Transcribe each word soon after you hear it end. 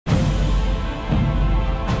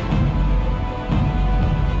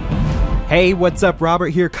Hey, what's up?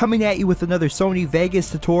 Robert here, coming at you with another Sony Vegas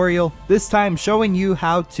tutorial, this time showing you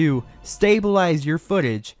how to stabilize your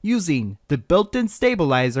footage using the built-in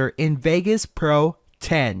stabilizer in Vegas Pro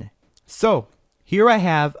 10. So, here I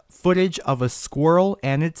have footage of a squirrel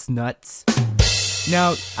and its nuts.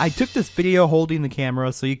 Now, I took this video holding the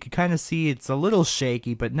camera so you can kind of see it's a little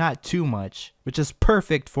shaky, but not too much, which is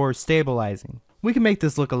perfect for stabilizing. We can make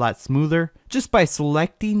this look a lot smoother just by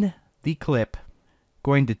selecting the clip,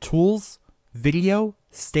 going to Tools, Video,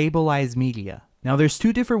 Stabilize Media. Now there's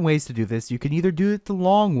two different ways to do this. You can either do it the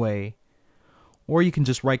long way, or you can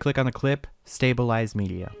just right click on the clip, Stabilize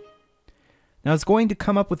Media. Now it's going to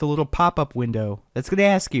come up with a little pop-up window that's going to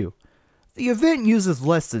ask you, the event uses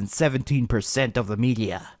less than 17% of the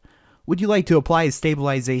media. Would you like to apply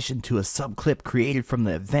stabilization to a subclip created from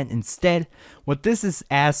the event instead? What this is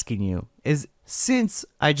asking you is, since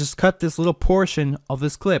I just cut this little portion of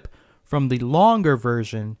this clip from the longer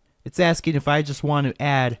version, it's asking if I just want to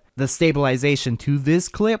add the stabilization to this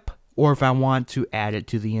clip or if I want to add it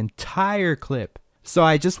to the entire clip. So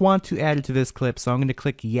I just want to add it to this clip, so I'm going to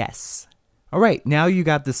click yes. Alright, now you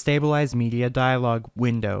got the Stabilize Media dialog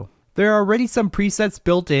window. There are already some presets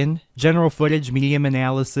built in, general footage, medium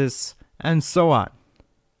analysis, and so on.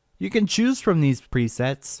 You can choose from these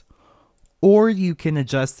presets, or you can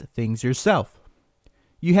adjust things yourself.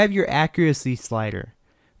 You have your accuracy slider.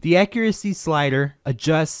 The accuracy slider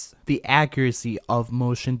adjusts the accuracy of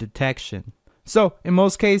motion detection. So, in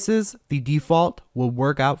most cases, the default will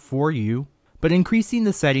work out for you, but increasing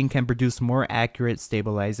the setting can produce more accurate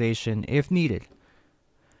stabilization if needed.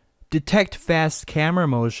 Detect fast camera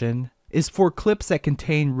motion is for clips that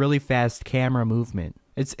contain really fast camera movement.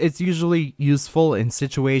 It's usually useful in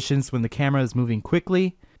situations when the camera is moving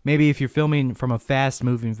quickly, maybe if you're filming from a fast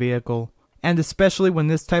moving vehicle, and especially when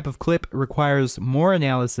this type of clip requires more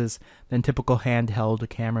analysis than typical handheld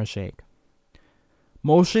camera shake.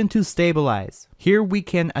 Motion to stabilize. Here we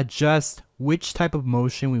can adjust which type of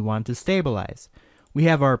motion we want to stabilize. We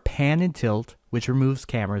have our pan and tilt, which removes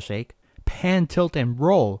camera shake, pan, tilt, and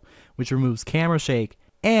roll, which removes camera shake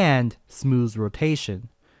and smooths rotation.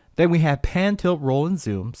 Then we have pan, tilt, roll, and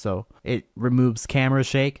zoom, so it removes camera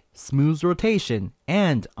shake, smooths rotation,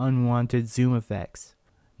 and unwanted zoom effects.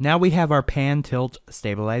 Now we have our pan tilt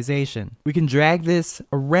stabilization. We can drag this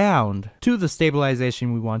around to the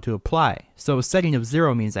stabilization we want to apply. So a setting of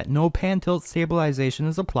 0 means that no pan tilt stabilization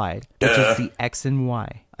is applied, which is the X and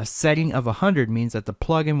Y. A setting of 100 means that the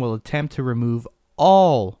plugin will attempt to remove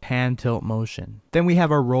all pan tilt motion. Then we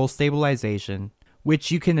have our roll stabilization, which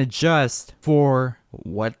you can adjust for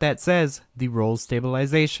what that says, the roll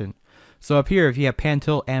stabilization. So up here, if you have pan,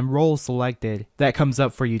 tilt, and roll selected, that comes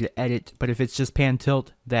up for you to edit, but if it's just pan,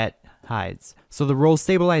 tilt, that hides. So the roll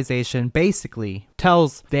stabilization basically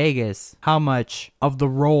tells Vegas how much of the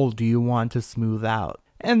roll do you want to smooth out.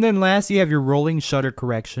 And then last, you have your rolling shutter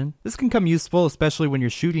correction. This can come useful, especially when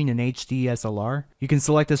you're shooting an HD SLR. You can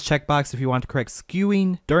select this checkbox if you want to correct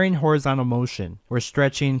skewing during horizontal motion, or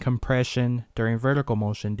stretching compression during vertical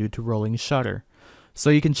motion due to rolling shutter.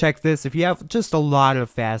 So you can check this if you have just a lot of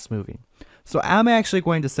fast moving. So I'm actually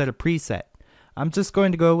going to set a preset. I'm just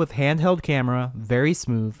going to go with handheld camera, very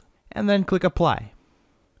smooth, and then click apply.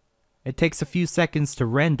 It takes a few seconds to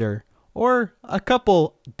render, or a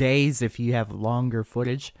couple days if you have longer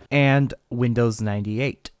footage, and Windows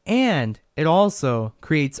 98. And it also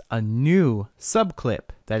creates a new subclip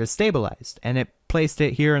that is stabilized, and it placed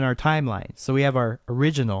it here in our timeline. So we have our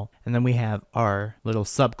original, and then we have our little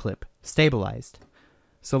subclip stabilized.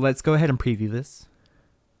 So let's go ahead and preview this.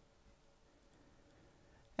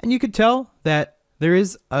 And you can tell that there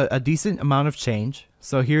is a decent amount of change.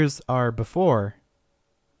 So here's our before.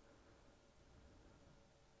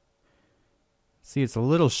 See, it's a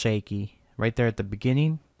little shaky right there at the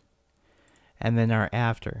beginning. And then our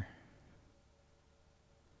after.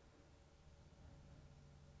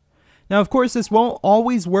 Now, of course, this won't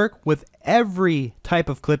always work with every type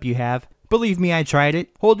of clip you have. Believe me, I tried it.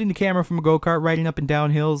 Holding the camera from a go-kart, riding up and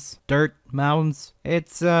down hills, dirt, mountains,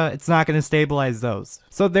 it's not going to stabilize those.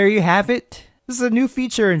 So there you have it. This is a new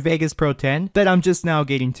feature in Vegas Pro 10 that I'm just now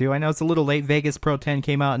getting to. I know it's a little late. Vegas Pro 10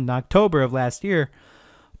 came out in October of last year.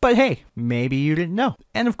 But hey, maybe you didn't know.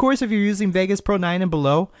 And of course, if you're using Vegas Pro 9 and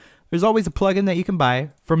below, there's always a plugin that you can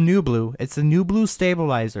buy from NewBlue. It's the NewBlue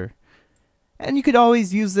Stabilizer. And you could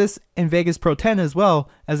always use this in Vegas Pro 10 as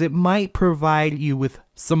well, as it might provide you with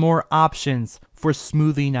some more options for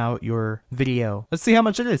smoothing out your video. Let's see how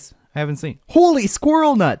much it is. I haven't seen. Holy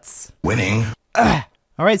squirrel nuts! Winning.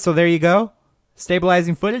 Alright, so there you go.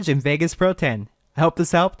 Stabilizing footage in Vegas Pro 10. I hope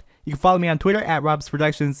this helped. You can follow me on Twitter at Rob's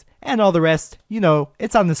Productions, and all the rest, you know,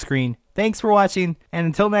 it's on the screen. Thanks for watching, and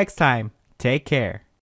until next time, Take care.